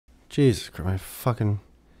Jesus Christ,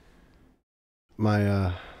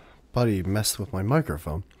 my buddy messed with my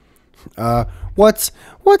microphone. What's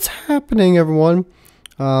happening, everyone?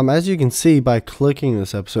 As you can see by clicking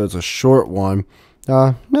this episode, it's a short one.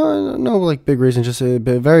 No, like big reason, just a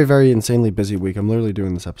very, very insanely busy week. I'm literally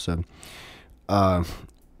doing this episode.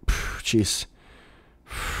 Jeez,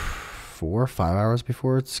 4 or 5 hours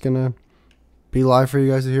before it's gonna be live for you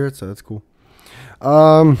guys to hear it, so that's cool.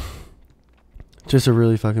 Just a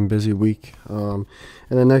really fucking busy week. And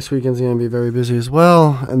then next weekend's gonna be very busy as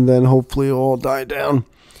well, and then hopefully it'll all die down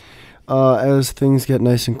as things get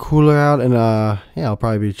nice and cooler out, and I'll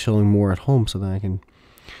probably be chilling more at home, so then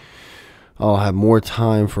I'll have more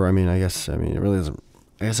time for. I guess it really isn't.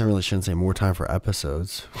 I guess I really shouldn't say more time for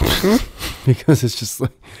episodes because it's just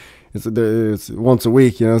like it's once a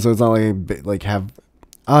week, so it's not like have.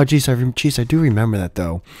 Oh, geez, I do remember that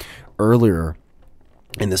though. Earlier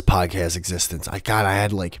in this podcast existence, I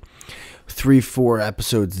had like 3-4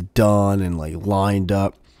 episodes done and like lined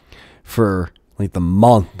up for like the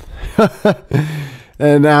month,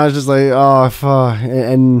 and now it's just like, oh fuck,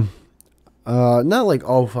 and not like,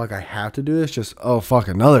 oh fuck, I have to do this, just oh fuck,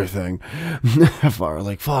 another thing. Or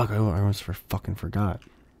like, fuck, I almost fucking forgot.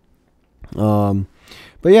 But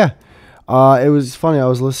yeah, it was funny. I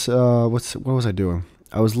was what was I doing?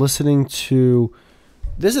 I was listening to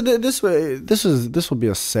this will be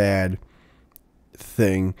a sad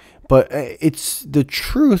thing, but it's the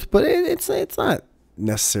truth, but it's not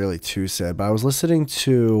necessarily too sad. But I was listening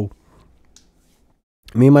to,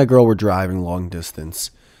 me and my girl were driving long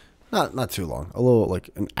distance, not too long, a little,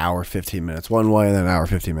 like an hour 15 minutes one way and then an hour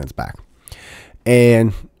 15 minutes back,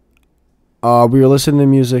 and we were listening to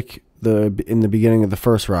music in the beginning of the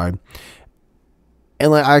first ride, and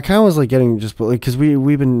like I kind of was like getting just like, because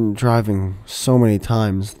we've been driving so many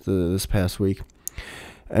times this past week,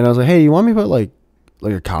 and I was like, hey, you want me to put like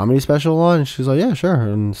a comedy special on? And she's like, yeah, sure.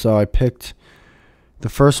 And so I picked, the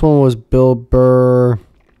first one was Bill Burr,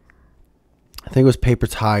 I think it was Paper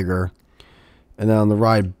Tiger, and then on the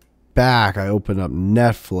ride back I opened up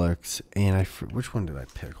Netflix, and which one did I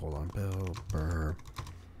pick? Hold on, Bill Burr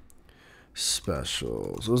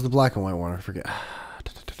specials. It was the black and white one. I forget.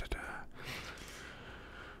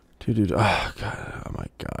 Dude, oh god, oh my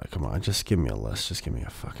god, come on, just give me a list. Just give me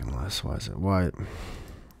a fucking list. Why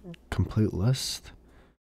complete list?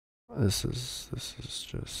 This is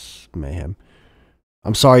just mayhem.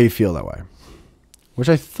 I'm sorry you feel that way. Which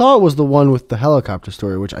I thought was the one with the helicopter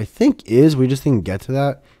story, which I think is. We just didn't get to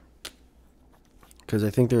that because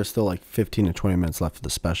I think there was still like 15 to 20 minutes left of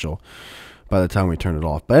the special by the time we turned it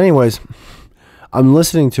off. But anyways, I'm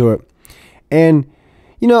listening to it, and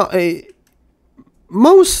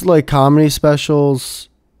most like comedy specials,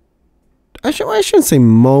 I shouldn't say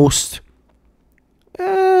most,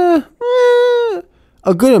 a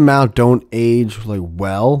good amount don't age like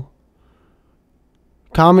well.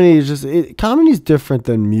 Comedy is comedy's different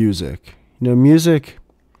than music. Music,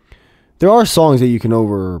 there are songs that you can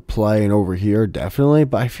overplay and overhear, definitely,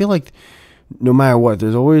 but I feel like no matter what,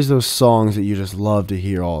 there's always those songs that you just love to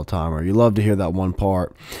hear all the time, or you love to hear that one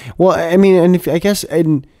part. Well, I mean, and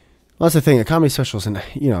that's the thing, a comedy special is,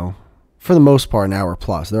 for the most part, an hour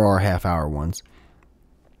plus. There are half-hour ones.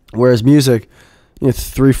 Whereas music, it's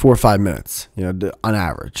 3, 4, 5 minutes, on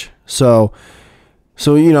average. So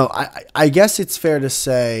I guess it's fair to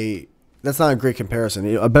say that's not a great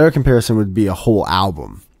comparison. A better comparison would be a whole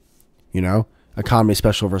album, a comedy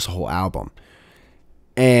special versus a whole album.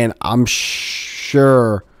 And I'm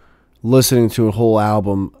sure listening to a whole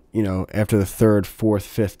album, after the 3rd, 4th,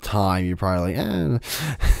 5th time, you're probably like,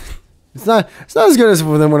 it's not as good as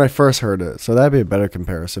when I first heard it. So that'd be a better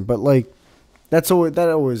comparison. But like, that has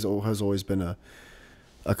always been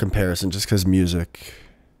a comparison, just because music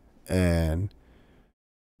and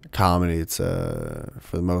comedy, it's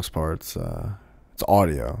for the most part, it's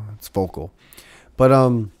audio, it's vocal.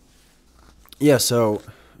 But yeah, so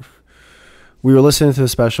we were listening to the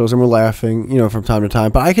specials and we're laughing, from time to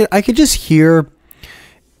time. But I could just hear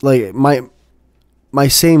like my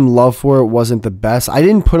same love for it wasn't the best. I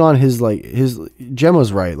didn't put on his Jem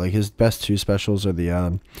was right. Like his best 2 specials are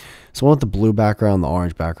the so one with the blue background, the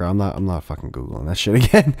orange background. I'm not fucking Googling that shit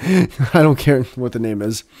again. I don't care what the name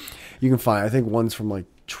is. You can find, I think one's from like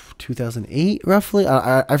 2008 roughly.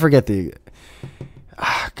 I forget the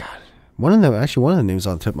god. One of the names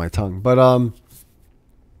on the tip of my tongue. But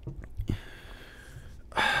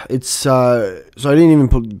it's so I didn't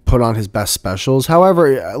even put on his best specials.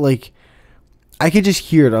 However, like, I could just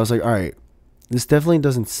hear it. I was like, all right, this definitely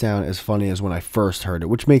doesn't sound as funny as when I first heard it,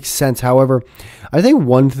 which makes sense. However, I think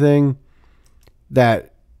one thing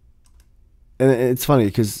that, and it's funny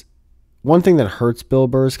because one thing that hurts Bill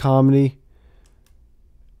Burr's comedy,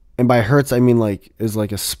 and by hurts I mean like is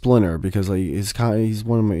like a splinter, because like he's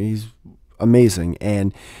amazing,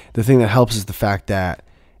 and the thing that helps is the fact that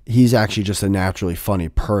he's actually just a naturally funny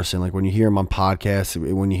person. Like when you hear him on podcasts,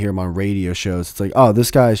 when you hear him on radio shows, it's like, oh, this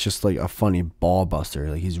guy is just like a funny ball buster.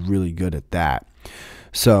 Like he's really good at that.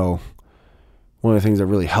 So one of the things that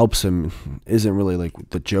really helps him isn't really like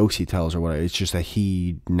the jokes he tells or whatever. It's just that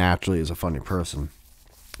he naturally is a funny person.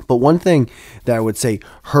 But one thing that I would say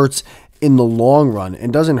hurts in the long run,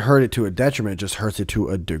 and doesn't hurt it to a detriment, just hurts it to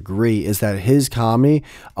a degree, is that his comedy,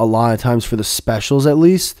 a lot of times for the specials at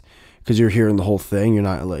least, because you're hearing the whole thing,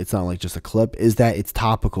 it's not like just a clip, is that it's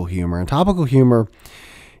topical humor. And topical humor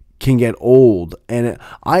can get old. And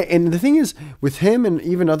the thing is, with him and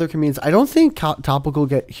even other comedians, I don't think topical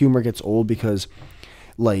humor gets old, because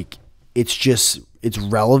like it's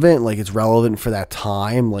relevant. Like it's relevant for that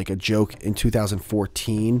time. Like a joke in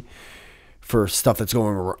 2014 for stuff that's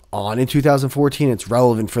going on in 2014, it's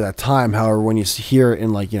relevant for that time. However, when you hear it in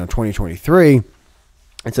 2023,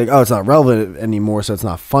 it's like, oh, it's not relevant anymore, so it's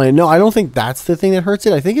not funny. No, I don't think that's the thing that hurts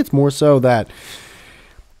it. I think it's more so that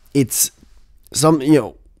it's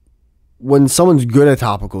when someone's good at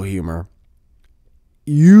topical humor,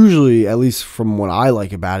 usually, at least from what I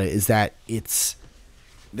like about it, is that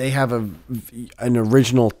they have an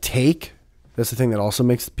original take. That's the thing that also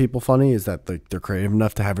makes people funny, is that they're creative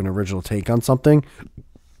enough to have an original take on something.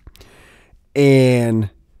 And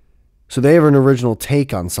so they have an original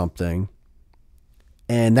take on something,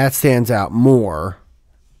 and that stands out more.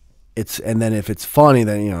 And then if it's funny,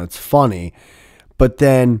 then it's funny. But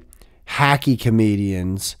then hacky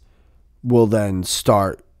comedians will then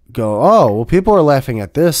start oh, well, people are laughing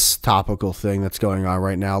at this topical thing that's going on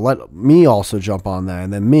right now. Let me also jump on that.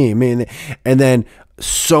 And then me, and then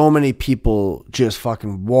so many people just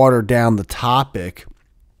fucking water down the topic.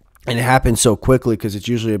 And it happens so quickly because it's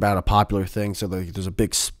usually about a popular thing. So there's a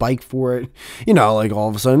big spike for it. Like all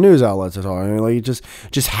of a sudden news outlets are talking. Like just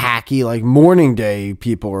hacky, like morning day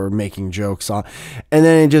people are making jokes on. And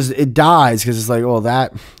then it dies because it's like,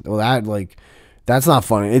 that's not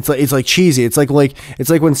funny. It's like cheesy. It's like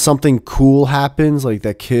when something cool happens, like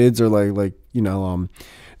that kids are the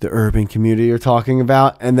urban community are talking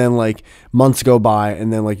about, and then like months go by,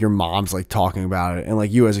 and then like your mom's like talking about it, and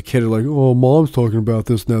like you as a kid are like, oh, mom's talking about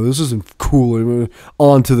this now. This isn't cool.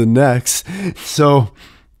 On to the next. So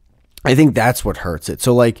I think that's what hurts it.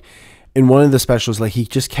 So like in one of the specials, like he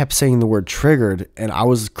just kept saying the word triggered, and I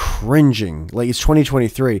was cringing. Like it's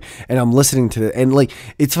 2023 and I'm listening to it, and like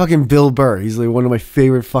it's fucking Bill Burr. He's like one of my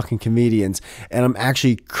favorite fucking comedians, and I'm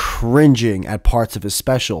actually cringing at parts of his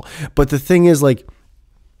special. But the thing is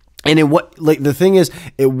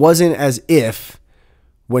it wasn't as if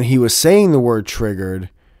when he was saying the word triggered,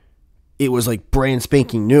 it was like brand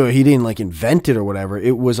spanking new. He didn't like invent it or whatever.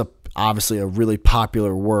 It was obviously a really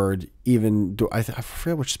popular word. Even I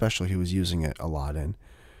forget which special he was using it a lot in.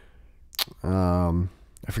 I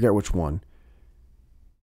forget which one.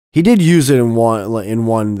 He did use it in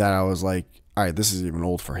one that I was like, all right, this is even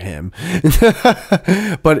old for him.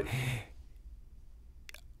 But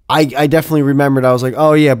I definitely remembered. I was like,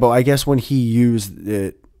 oh yeah, but I guess when he used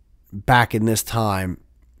it back in this time,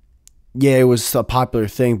 yeah, it was a popular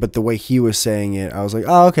thing. But the way he was saying it, I was like,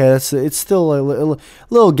 oh, okay, it's still a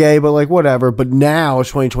little gay, but like whatever. But now it's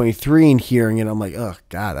 2023, and hearing it, I'm like, oh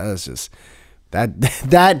god, that is just that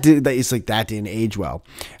didn't age well.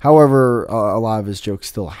 However, a lot of his jokes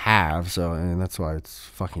still have, so, and that's why it's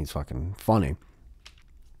fucking funny.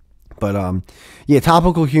 But yeah,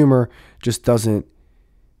 topical humor just doesn't.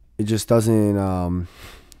 It just doesn't.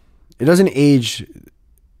 It doesn't age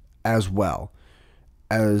as well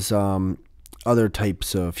as other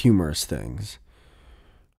types of humorous things,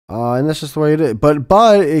 and that's just the way it is. But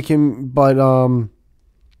it can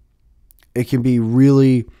be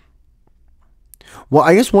really. Well,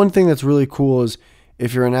 I guess one thing that's really cool is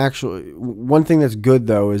if you're one thing that's good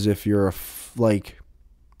though is if you're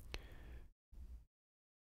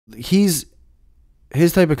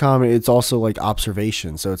his type of comedy, it's also like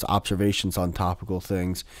observation. So it's observations on topical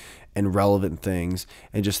things and relevant things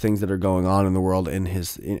and just things that are going on in the world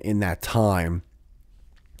in that time.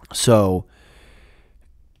 So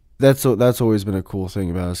that's always been a cool thing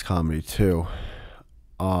about his comedy too.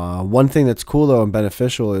 One thing that's cool though and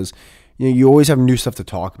beneficial is, you always have new stuff to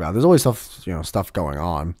talk about. There's always stuff going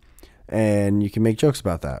on, and you can make jokes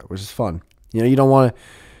about that, which is fun. You don't want to,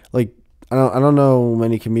 like, I don't know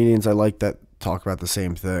many comedians I like that talk about the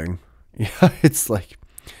same thing. It's like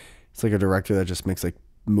a director that just makes like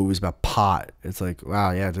movies about pot. It's like,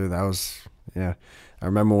 wow, yeah, dude, that I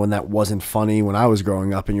remember when that wasn't funny when I was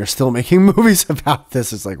growing up, and you're still making movies about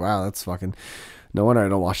this. It's like, wow, that's fucking, no wonder I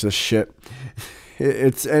don't watch this shit.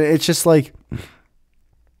 It's just like,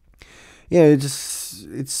 yeah,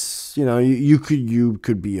 it's you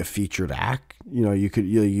could be a featured act. You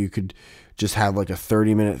could just have like a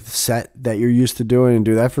 30-minute set that you're used to doing and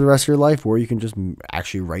do that for the rest of your life, or you can just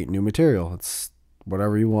actually write new material. It's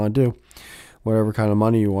whatever you want to do, whatever kind of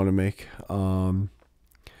money you want to make.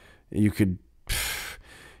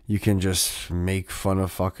 You can just make fun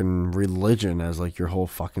of fucking religion as like your whole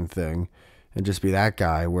fucking thing, and just be that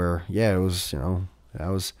guy where, yeah, it was, that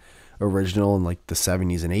was original in like the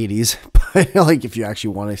 70s and 80s. But like, if you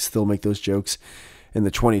actually want to still make those jokes in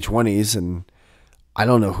the 2020s, and I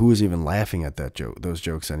don't know who's even laughing at those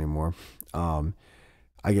jokes anymore.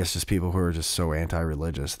 I guess just people who are just so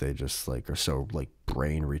anti-religious, they just like are so like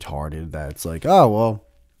brain retarded that it's like, oh,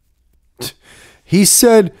 well, he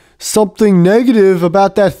said something negative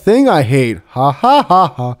about that thing I hate. Ha ha ha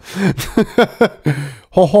ha.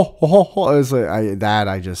 Ho ho ho ho. It's like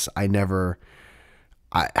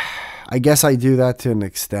I guess I do that to an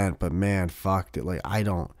extent, but man, fuck it. Like, I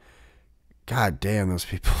don't. God damn, those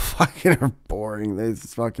people fucking are boring. They're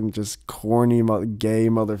fucking just corny, gay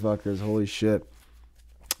motherfuckers. Holy shit.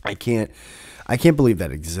 I can't believe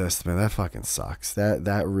that exists, man. That fucking sucks.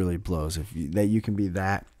 That really blows. That you can be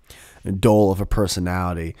that dull of a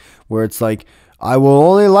personality where it's like, I will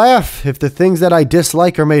only laugh if the things that I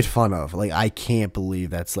dislike are made fun of. Like, I can't believe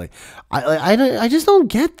that's like, I just don't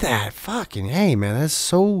get that. Fucking hey, man, that's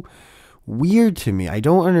so weird to me. I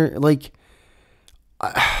don't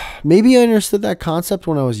maybe I understood that concept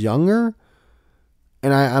when I was younger,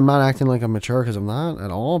 and I'm not acting like I'm mature because I'm not at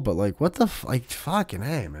all. But like, what the fucking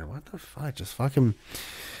hey, man, what the fuck? Just fucking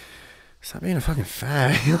stop being a fucking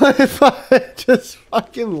fag. Just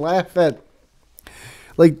fucking laugh at,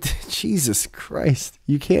 like, Jesus Christ.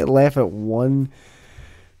 You can't laugh at one,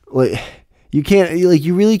 like, you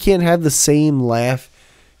really can't have the same laugh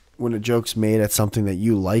when a joke's made at something that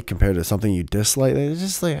you like compared to something you dislike. It's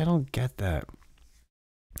just like, I don't get that.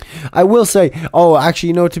 I will say, oh,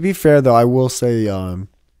 actually, to be fair though, I will say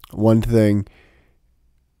one thing.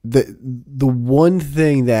 The one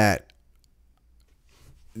thing that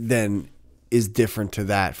then is different to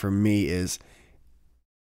that for me is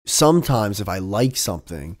sometimes if I like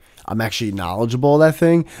something, I'm actually knowledgeable of that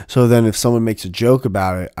thing. So then if someone makes a joke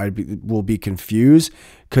about it, will be confused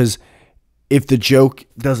because if the joke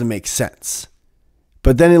doesn't make sense.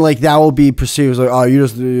 But then that will be perceived as like, oh,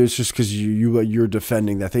 it's just because you're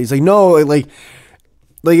defending that thing. It's like, no, like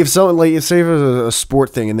if someone, like, say if it was a sport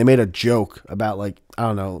thing and they made a joke about, like, I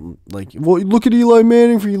don't know, like, well, look at Eli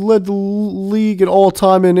Manning, he led the league in all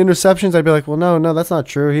time in interceptions. I'd be like, well, no, that's not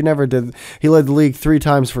true. He never did. He led the league 3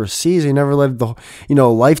 times for a season. He never led the,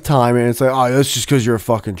 lifetime. And it's like, oh, that's just because you're a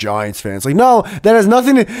fucking Giants fan. It's like, no, that has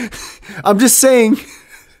nothing to, I'm just saying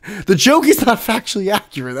the joke is not factually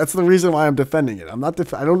accurate. That's the reason why I'm defending it. I'm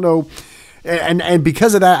not, I don't know. And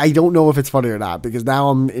because of that, I don't know if it's funny or not, because now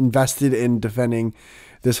I'm invested in defending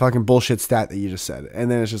this fucking bullshit stat that you just said. And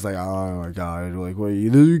then it's just like, oh my God, like, well,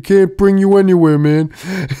 you can't bring you anywhere, man.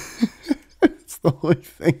 It's the only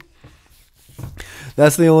thing.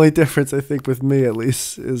 That's the only difference, I think, with me, at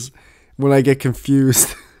least, is when I get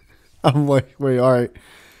confused. I'm like, wait, all right,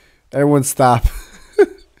 everyone stop.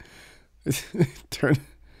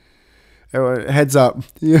 Everyone, heads up.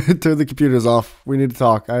 Turn the computers off. We need to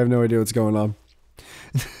talk. I have no idea what's going on.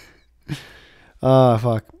 Oh,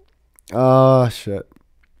 fuck. Oh, shit.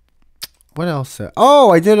 What else?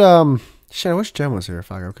 Oh, I did, shit, I wish Jen was here.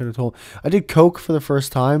 Fuck, I could have told. I did Coke for the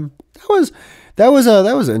first time. That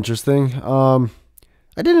was interesting. I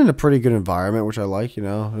did it in a pretty good environment, which I like, it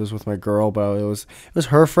was with my girl, but it was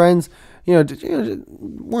her friends,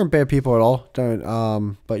 weren't bad people at all.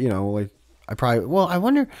 But like, I probably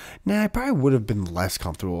would have been less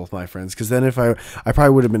comfortable with my friends, because then if I probably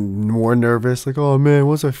would have been more nervous, like, oh man,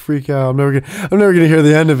 once I freak out, I'm never gonna hear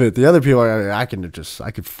the end of it. The other people, I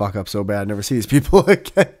could fuck up so bad, never see these people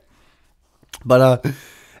again. But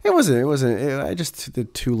it wasn't. I just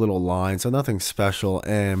did 2 little lines, so nothing special.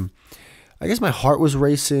 And I guess my heart was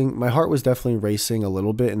racing. My heart was definitely racing a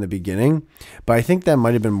little bit in the beginning, but I think that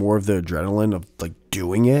might have been more of the adrenaline of like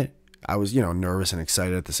doing it. I was, nervous and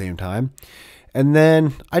excited at the same time. And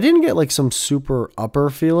then I didn't get like some super upper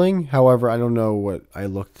feeling. However, I don't know what I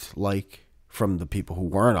looked like from the people who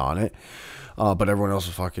weren't on it. But everyone else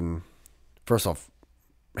was fucking, first off,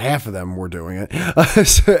 half of them were doing it.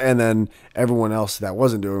 And then everyone else that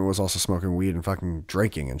wasn't doing it was also smoking weed and fucking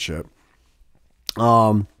drinking and shit.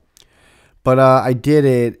 But I did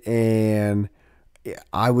it, and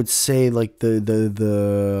I would say like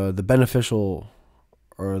the beneficial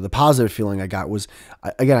or the positive feeling I got was,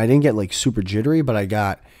 again, I didn't get like super jittery, but I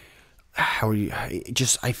got,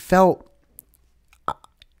 I felt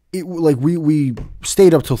it like we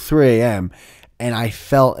stayed up till 3 a.m. and I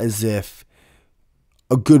felt as if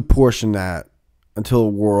a good portion that until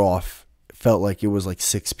it wore off felt like it was like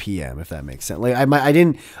 6 p.m. if that makes sense. Like I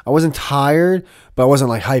wasn't tired, but I wasn't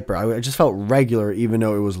like hyper. I just felt regular even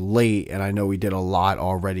though it was late and I know we did a lot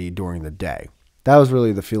already during the day. That was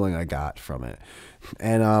really the feeling I got from it.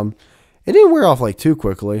 And it didn't wear off like too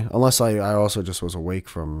quickly unless I also just was awake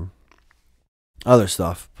from other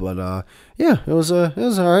stuff. But yeah, it was all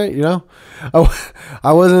right, you know.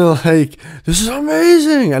 I wasn't like, this is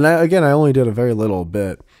amazing. And I only did a very little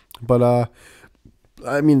bit. But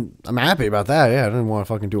I mean, I'm happy about that. Yeah, I didn't want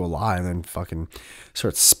to fucking do a lot and then fucking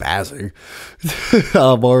start spazzing.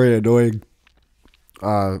 I'm already annoying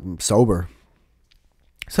sober.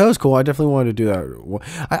 So that was cool. I definitely wanted to do that.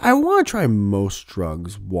 I want to try most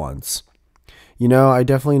drugs once. You know, I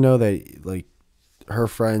definitely know that like her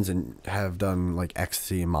friends and have done like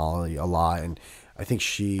ecstasy and Molly a lot, and I think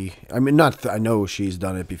I know she's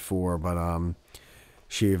done it before, but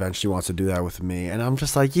she eventually wants to do that with me, and I'm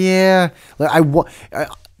just like, yeah, like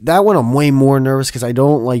that one I'm way more nervous because I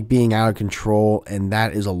don't like being out of control, and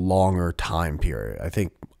that is a longer time period. I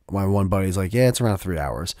think my one buddy's like, yeah, it's around 3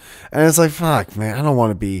 hours, and it's like, fuck, man, I don't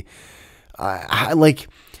want to be, I like.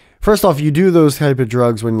 First off, you do those type of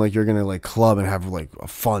drugs when like you're gonna like club and have like a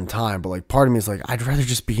fun time, but like part of me is like, I'd rather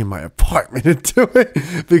just be in my apartment and do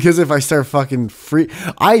it because if I start fucking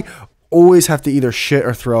I always have to either shit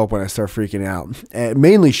or throw up when I start freaking out, and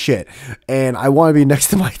mainly shit. And I want to be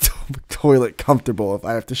next to my toilet comfortable if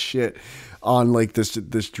I have to shit on like this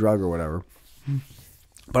drug or whatever.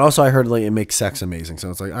 But also I heard like it makes sex amazing,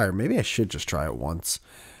 so it's like, all right, maybe I should just try it once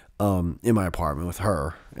in my apartment with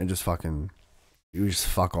her and just fucking. You just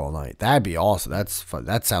fuck all night. That'd be awesome.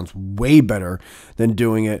 That sounds way better than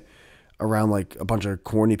doing it around like a bunch of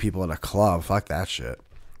corny people at a club. Fuck that shit.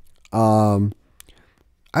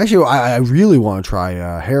 Actually, I really want to try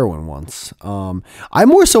heroin once. I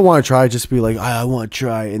more so want to try just be like, I want to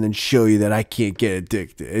try and then show you that I can't get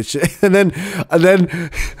addicted. And then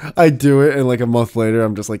I do it, and like a month later,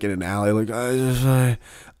 I'm just like in an alley, like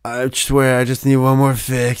I swear I just need one more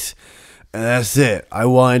fix. And that's it. I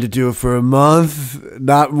wanted to do it for a month,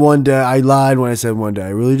 not one day. I lied when I said one day.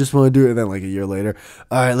 I really just want to do it. And then like a year later,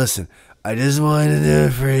 all right, listen, I just wanted to do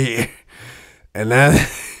it for a year. And then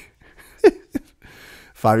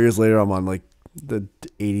 5 years later, I'm on like the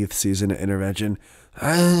 80th season of Intervention.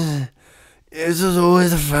 This was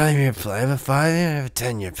always a 5-year plan. I have a 5-year, I have a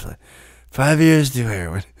 10-year plan. 5 years, do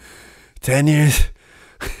heroin. 10 years,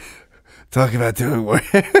 talk about doing more.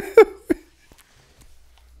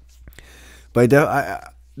 But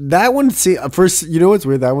that one first, you know what's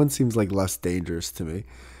weird? That one seems like less dangerous to me.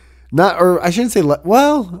 Or I shouldn't say,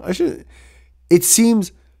 it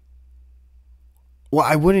seems, well,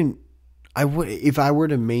 I would, if I were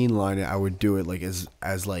to mainline it, I would do it like as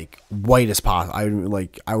like white as possible.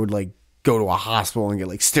 I would go to a hospital and get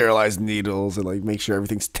like sterilized needles and like make sure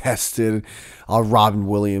everything's tested. I'll Robin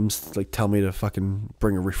Williams, like tell me to fucking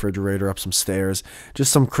bring a refrigerator up some stairs.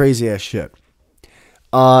 Just some crazy ass shit.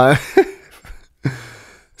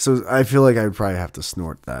 So I feel like I'd probably have to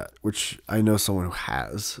snort that, which I know someone who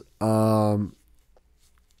has. But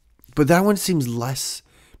that one seems less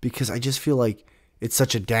because I just feel like it's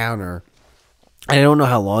such a downer. I don't know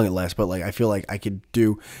how long it lasts, but like I feel like I could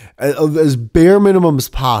do as bare minimum as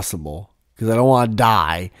possible because I don't want to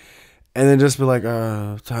die, and then just be like,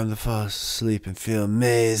 time to fall asleep and feel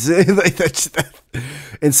amazing. Like that,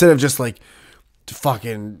 instead of just like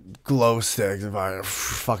fucking glow sticks and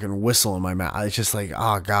fucking whistle in my mouth. It's just like,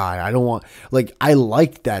 oh god, I don't want, like, I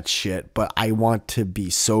like that shit, but I want to be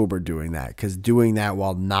sober doing that, because doing that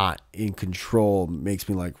while not in control makes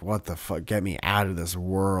me like, what the fuck, get me out of this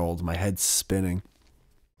world, my head's spinning.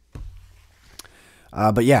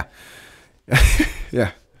 But yeah.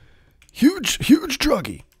 Yeah, huge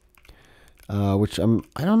druggie, which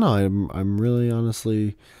I don't know, I'm really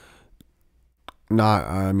honestly not.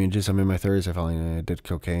 I mean, just I'm in my 30s. I finally did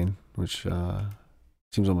cocaine, which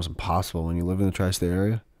seems almost impossible when you live in the tri-state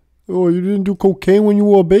area. Oh, you didn't do cocaine when you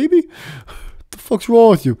were a baby? What the fuck's wrong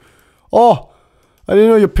with you? Oh, I didn't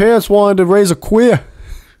know your parents wanted to raise a queer.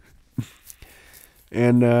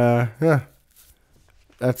 And yeah,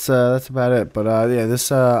 that's about it. But yeah,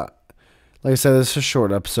 this like I said, this is a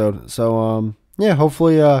short episode. So yeah,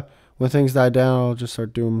 hopefully when things die down, I'll just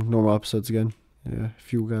start doing normal episodes again. Yeah,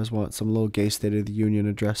 if you guys want some little gay State of the Union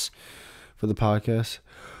address for the podcast.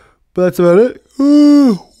 But that's about it.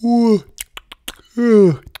 I'm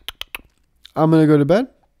going to go to bed.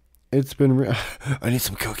 It's been. I need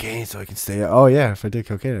some cocaine so I can stay up. Oh yeah, if I did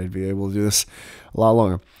cocaine, I'd be able to do this a lot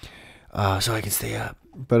longer. So I can stay up.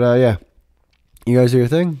 But yeah, you guys do your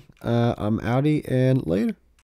thing. I'm outie and later.